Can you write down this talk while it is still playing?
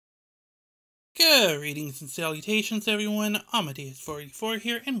Greetings and salutations, everyone. Amadeus44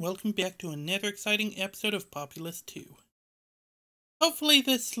 here, and welcome back to another exciting episode of Populous 2. Hopefully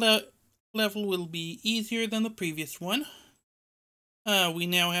this level will be easier than the previous one. We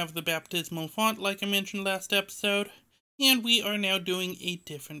now have the baptismal font like I mentioned last episode, and we are now doing a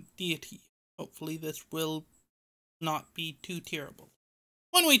different deity. Hopefully this will not be too terrible.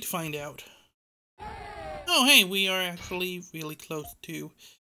 One way to find out. Oh hey, we are actually really close to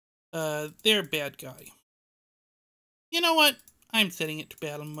their bad guy. You know what? I'm setting it to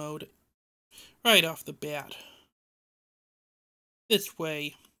battle mode right off the bat. This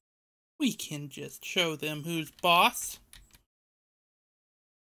way, we can just show them who's boss.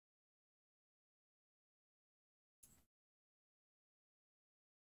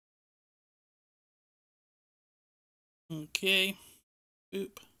 Okay.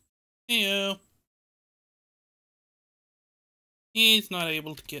 Oop. Heyo. He's not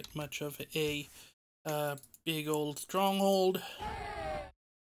able to get much of a big old stronghold.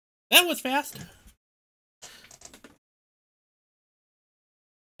 That was fast.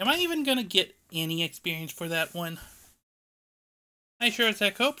 Am I even gonna get any experience for that one? I sure as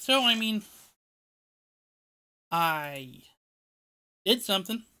heck hope so. I mean, I did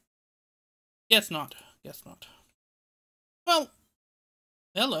something. Guess not. Guess not. Well,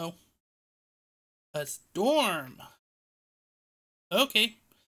 hello. A storm. Okay.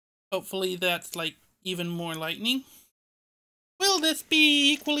 Hopefully that's like even more lightning. Will this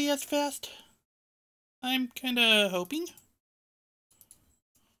be equally as fast? I'm kinda hoping.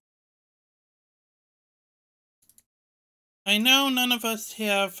 I know none of us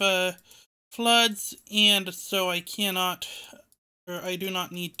have floods, and so I cannot, or I do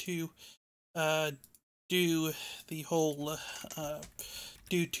not need to do the whole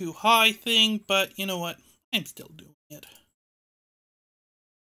do too high thing, but you know what? I'm still doing it.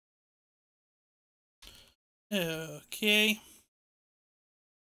 Okay.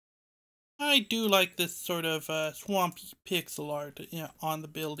 I do like this sort of swampy pixel art on the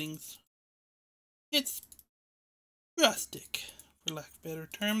buildings. It's rustic, for lack of a better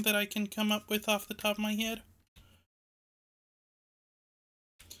term, that I can come up with off the top of my head.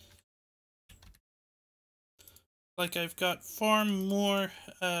 Like I've got far more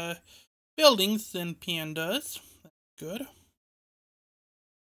buildings than Pan does. That's good.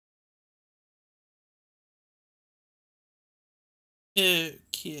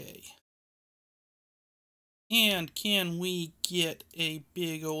 Okay. And can we get a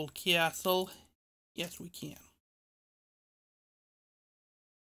big old castle? Yes, we can.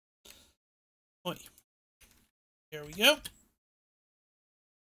 Oi. There we go.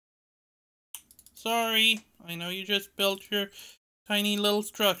 Sorry, I know you just built your tiny little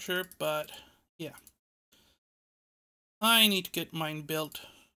structure, but yeah. I need to get mine built,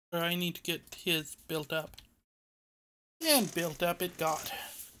 or I need to get his built up. And built up it got.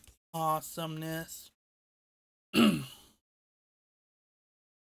 Awesomeness. And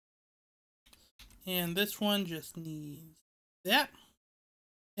this one just needs that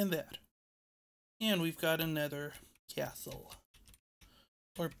and that. And we've got another castle.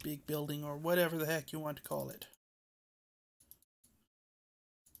 Or big building, or whatever the heck you want to call it.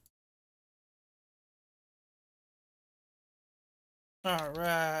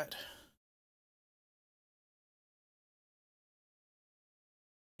 Alright.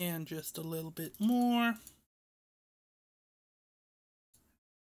 And just a little bit more.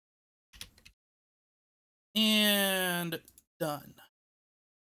 And done.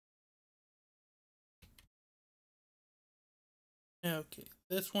 Okay,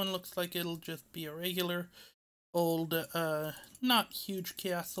 this one looks like it'll just be a regular old, not huge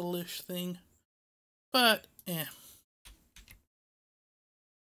castle-ish thing. But,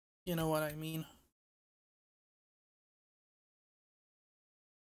 you know what I mean.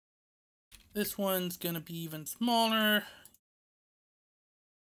 This one's gonna be even smaller.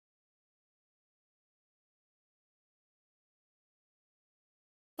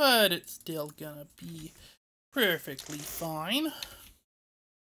 But it's still gonna be perfectly fine.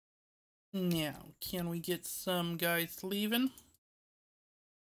 Now, can we get some guys leaving?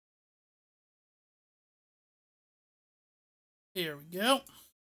 There we go.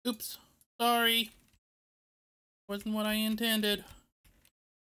 Oops. Sorry. Wasn't what I intended.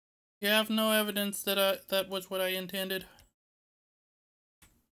 You have no evidence that that was what I intended.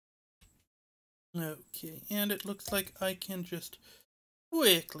 Okay, and it looks like I can just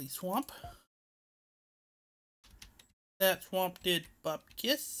quickly swamp. That swamp did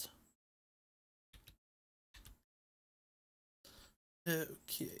bupkis.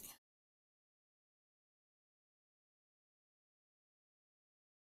 Okay.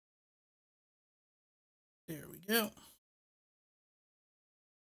 we go.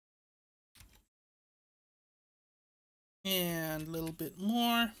 And a little bit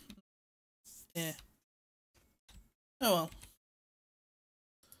more. Eh. Oh well.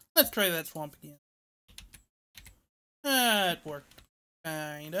 Let's try that swamp again. That worked.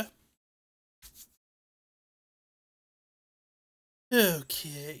 Kinda.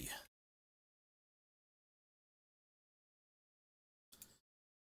 Okay.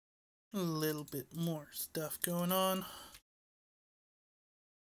 A little bit more stuff going on.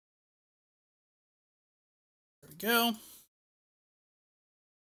 There we go.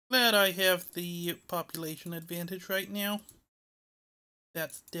 Glad I have the population advantage right now.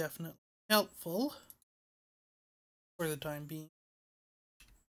 That's definitely helpful for the time being.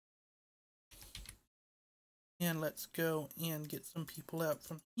 And let's go and get some people out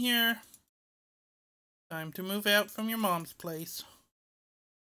from here. Time to move out from your mom's place.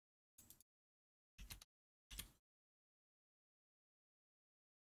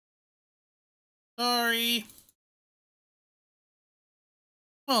 Sorry.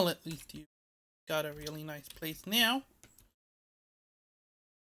 Well, at least you got a really nice place now.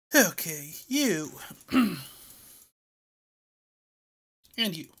 Okay, you.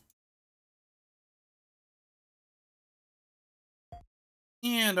 And you.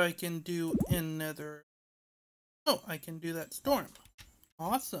 And I can do another... Oh, I can do that storm.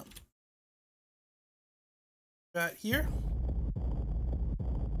 Awesome. Right here.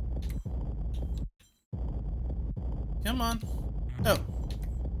 Come on. Oh.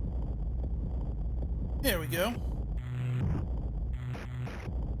 There we go.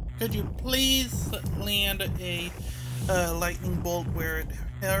 Could you please land a lightning bolt where it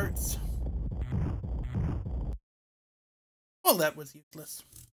hurts? Well, that was useless.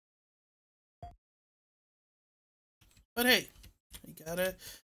 But hey, we got a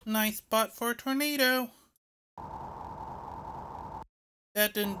nice spot for a tornado.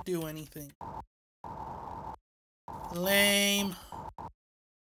 That didn't do anything. Lame.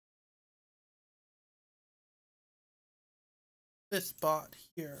 This spot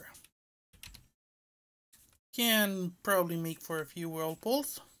here can probably make for a few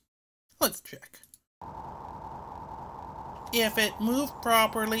whirlpools. Let's check. If it moved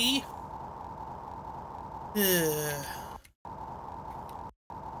properly.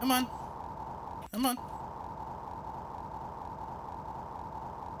 Come on. Come on.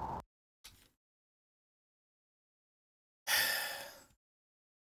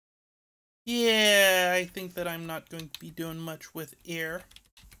 Yeah, I think that I'm not going to be doing much with air.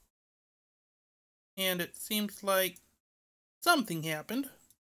 And it seems like something happened.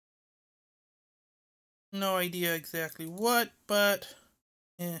 No idea exactly what, but...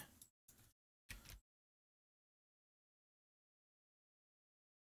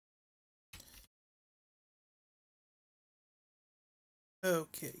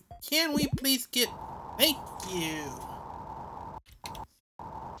 Okay, can we please get... Thank you!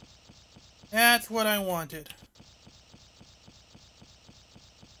 That's what I wanted.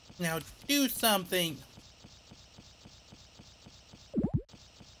 Now do something!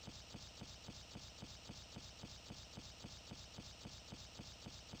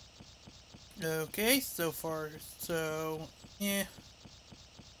 Okay, so far, so... Yeah.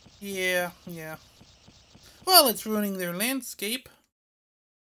 Well, it's ruining their landscape.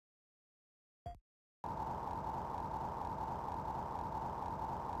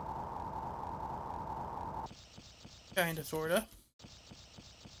 Kinda, sorta.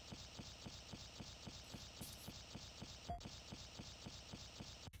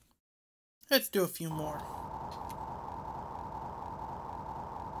 Let's do a few more.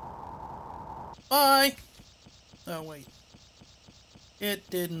 Bye! Oh, wait. It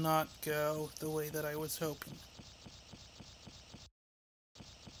did not go the way that I was hoping.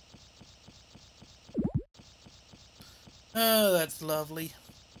 Oh, that's lovely.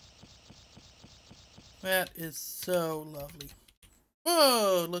 That is so lovely.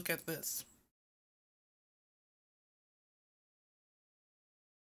 Whoa, look at this.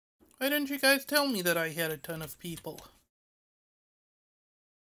 Why didn't you guys tell me that I had a ton of people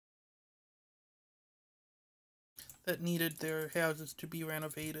that needed their houses to be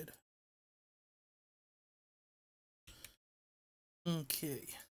renovated? Okay.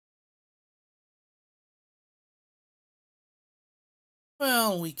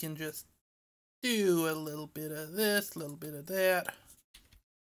 Well, we can just do a little bit of this, a little bit of that.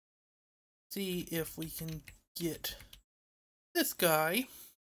 See if we can get this guy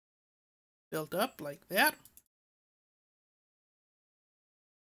built up like that.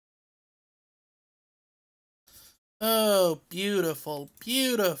 Oh, beautiful,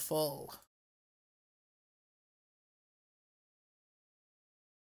 beautiful.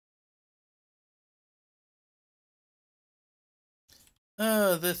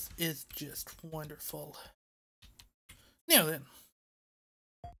 Oh, this is just wonderful. Now then.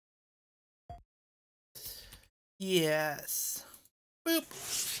 Yes. Boop.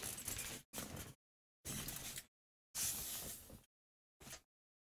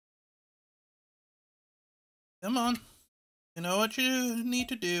 Come on. You know what you need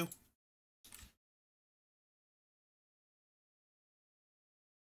to do.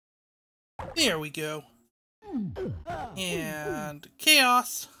 There we go. And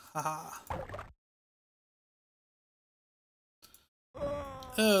chaos. Haha.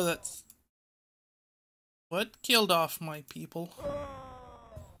 Oh, that's... What killed off my people?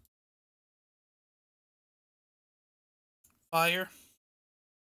 Fire.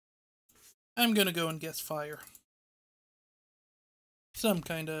 I'm gonna go and guess fire. Some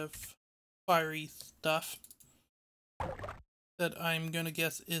kind of fiery stuff that I'm gonna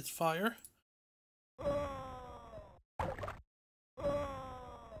guess is fire.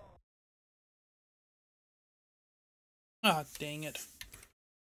 Ah, dang it.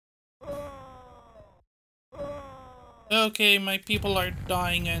 Okay, my people are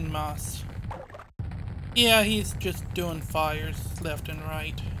dying en masse. Yeah, he's just doing fires left and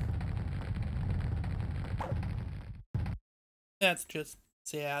right. That's just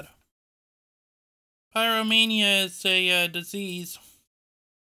sad. Pyromania is a disease.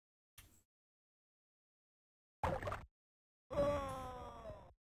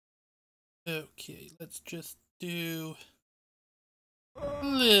 Okay, let's just do a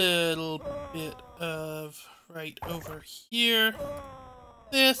little bit of right over here.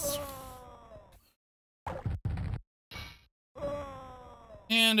 This.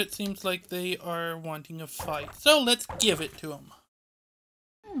 And it seems like they are wanting a fight. So let's give it to them.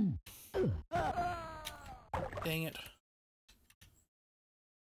 Dang it.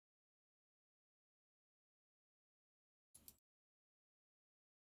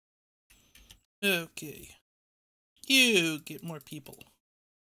 Okay. You get more people.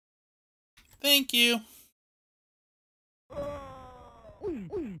 Thank you.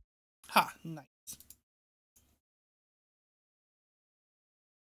 Ha, nice.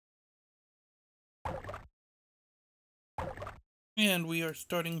 And we are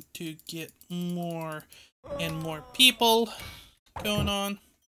starting to get more and more people going on.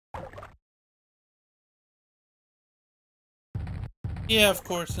 Yeah, of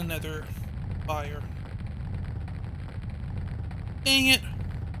course, another fire. Dang it.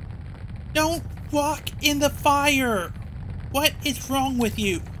 Don't walk in the fire! What is wrong with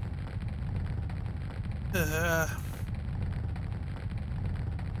you?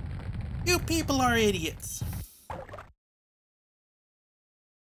 You people are idiots.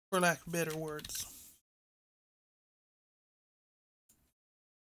 For lack of better words.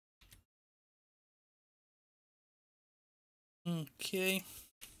 Okay.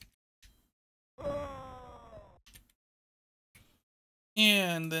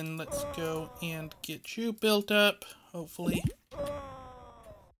 And then let's go and get you built up, hopefully.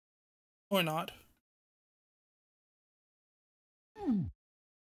 Or not.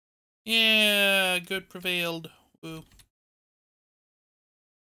 Yeah, good prevailed. Woo.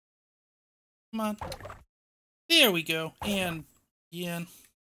 Come on. There we go. And again.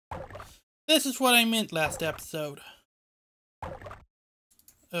 This is what I meant last episode.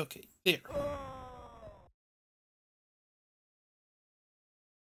 Okay, there.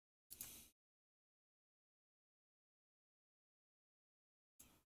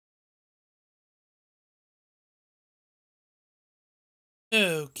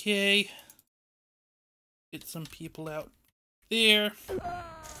 Okay. Get some people out there.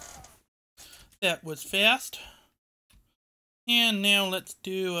 That was fast. And now let's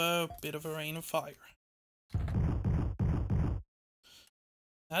do a bit of a rain of fire.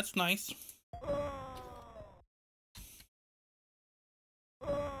 That's nice.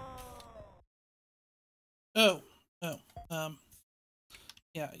 Oh,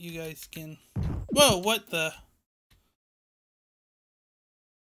 yeah, you guys can... Whoa, what the...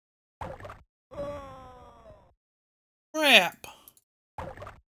 Crap!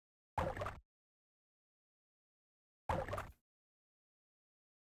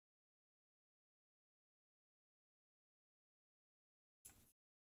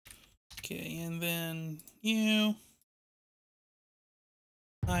 Okay, and then you...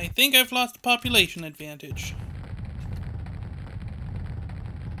 I think I've lost the population advantage.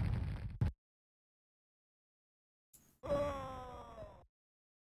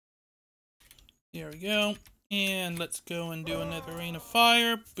 There we go. And let's go and do another rain of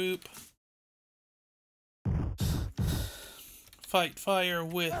fire. Boop. Fight fire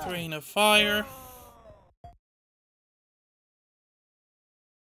with rain of fire.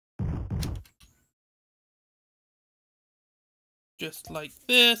 just like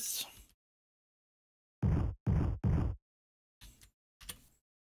this.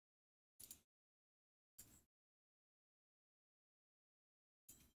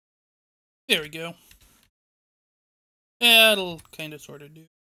 There we go. That'll kind of sort of do.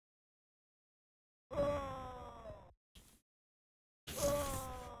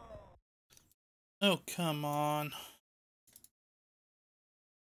 Oh, come on.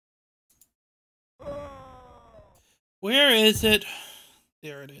 Where is it?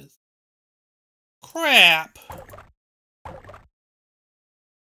 There it is. Crap!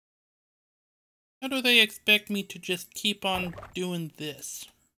 How do they expect me to just keep on doing this?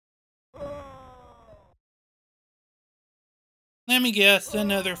 Let me guess,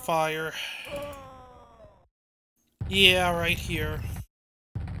 another fire. Yeah, right here.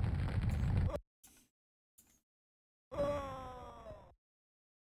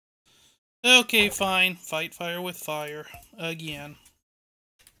 Okay, fine. Fight fire with fire. Again.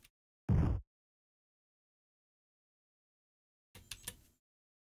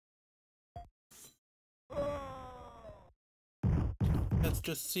 Let's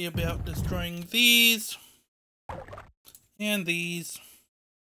just see about destroying these. And these.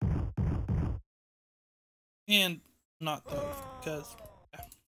 And not those, because...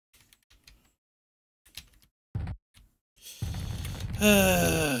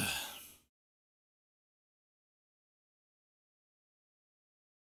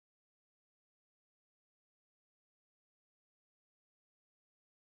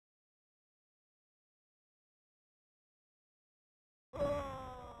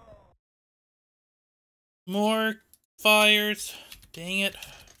 More fires. Dang it.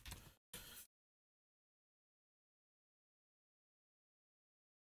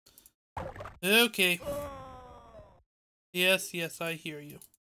 Okay. Yes, yes, I hear you.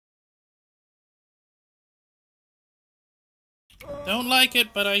 Don't like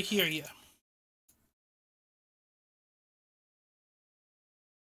it, but I hear you.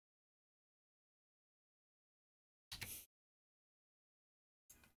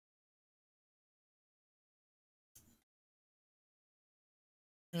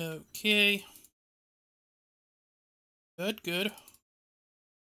 Okay. Good, good.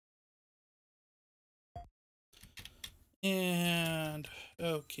 And,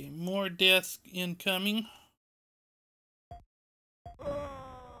 okay, more deaths incoming.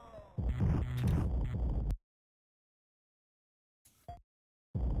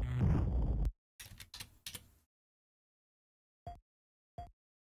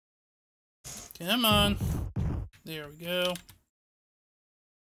 Come on. There we go.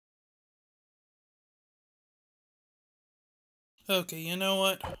 Okay, you know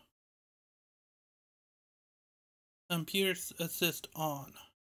what? Computer assist on.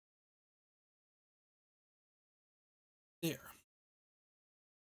 There.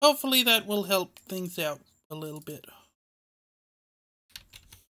 Hopefully that will help things out a little bit.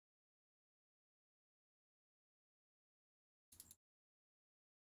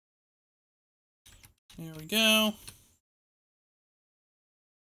 There we go.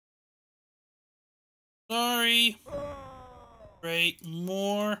 Sorry. Great.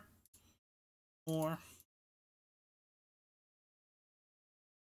 More. More.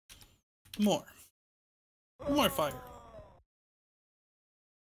 More. More fire.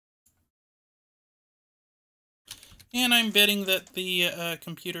 And I'm betting that the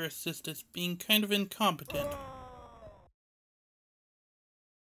computer assist is being kind of incompetent.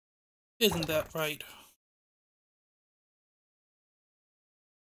 Isn't that right?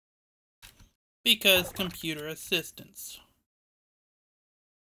 Because computer assistance.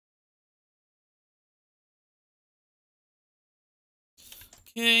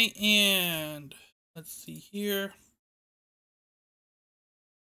 Okay, and let's see here.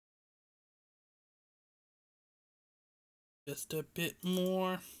 Just a bit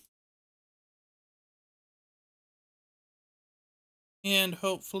more. And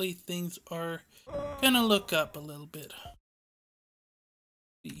hopefully things are gonna look up a little bit.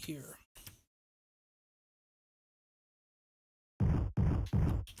 See here.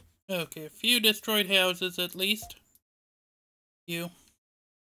 Okay, a few destroyed houses at least. You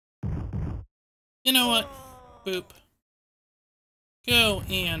know what? Boop. Go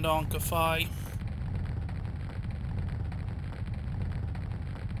and onkify.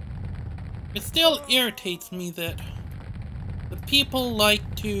 It still irritates me that the people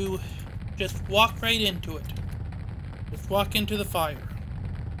like to just walk right into it. Just walk into the fire.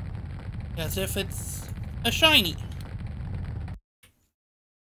 As if it's a shiny.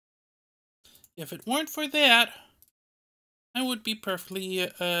 If it weren't for that, I would be perfectly,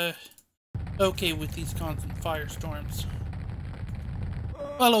 okay with these constant firestorms.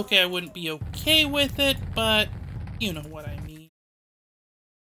 Well, okay, I wouldn't be okay with it, but you know what I mean.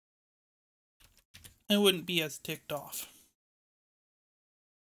 I wouldn't be as ticked off.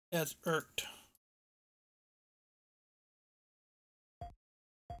 As irked.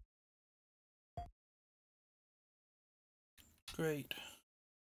 Great.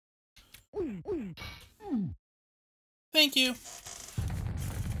 Thank you.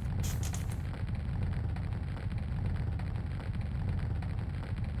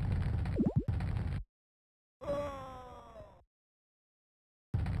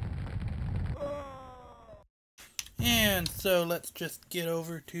 And so let's just get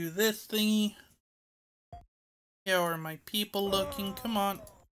over to this thingy. How are my people looking? Come on.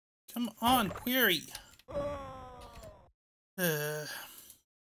 Come on, query.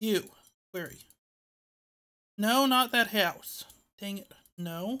 You. Query. No, not that house. Dang it.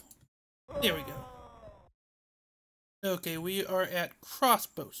 No. There we go. Okay, we are at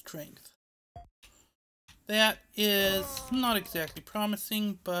crossbow strength. That is not exactly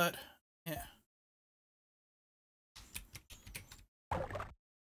promising, but yeah.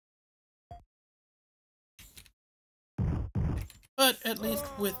 But at least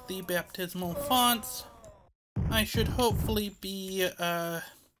with the baptismal fonts, I should hopefully be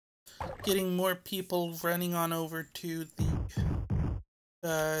getting more people running on over to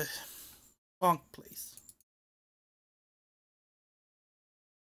the bonk place.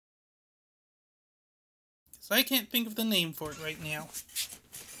 Because I can't think of the name for it right now.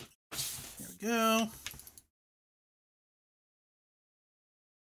 Here we go.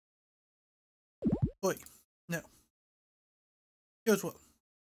 Oi, no. Goes well.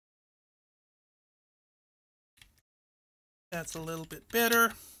 That's a little bit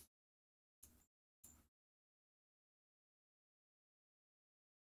better.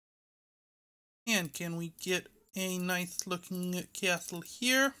 And can we get a nice looking castle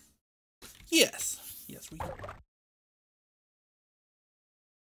here? Yes. Yes, we can.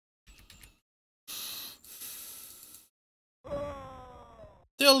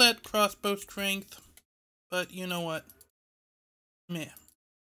 Still at crossbow strength, but you know what? Meh.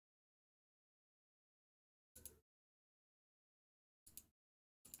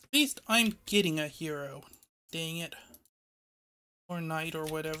 At least I'm getting a hero. Dang it. Or knight, or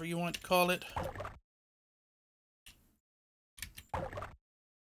whatever you want to call it.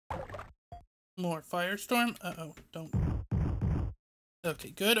 More firestorm? Uh-oh, don't.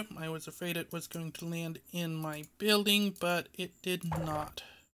 Okay, good. I was afraid it was going to land in my building, but it did not.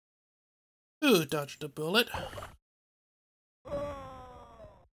 Ooh, dodged a bullet.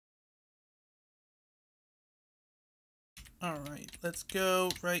 Alright, let's go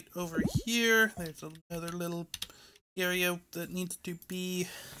right over here. There's another little area that needs to be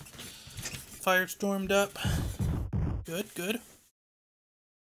firestormed up. Good, good.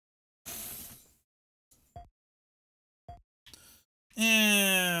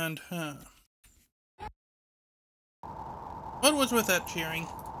 And, what was with that cheering?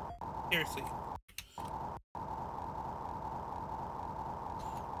 Seriously.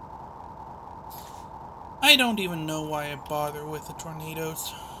 I don't even know why I bother with the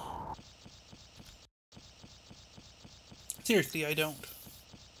tornadoes. Seriously, I don't.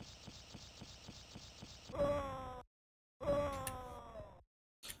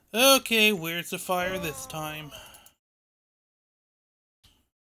 Okay, where's the fire this time?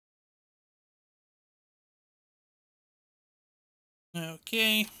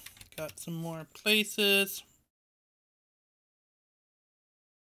 Okay, got some more places.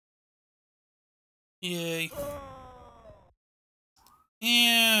 Yay.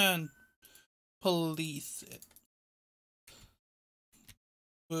 And police it.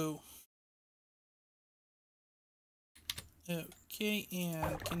 Woo. Okay,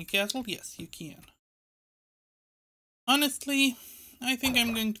 and can you castle? Yes, you can. Honestly, I think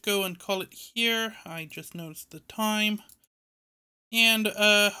I'm going to go and call it here. I just noticed the time. And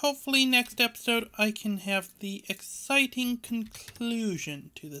hopefully next episode I can have the exciting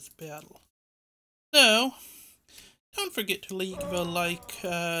conclusion to this battle. So, don't forget to leave a like,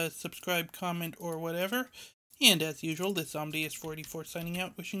 subscribe, comment, or whatever. And as usual, this Amadeus44 signing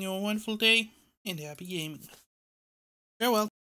out, wishing you a wonderful day, and happy gaming. Farewell.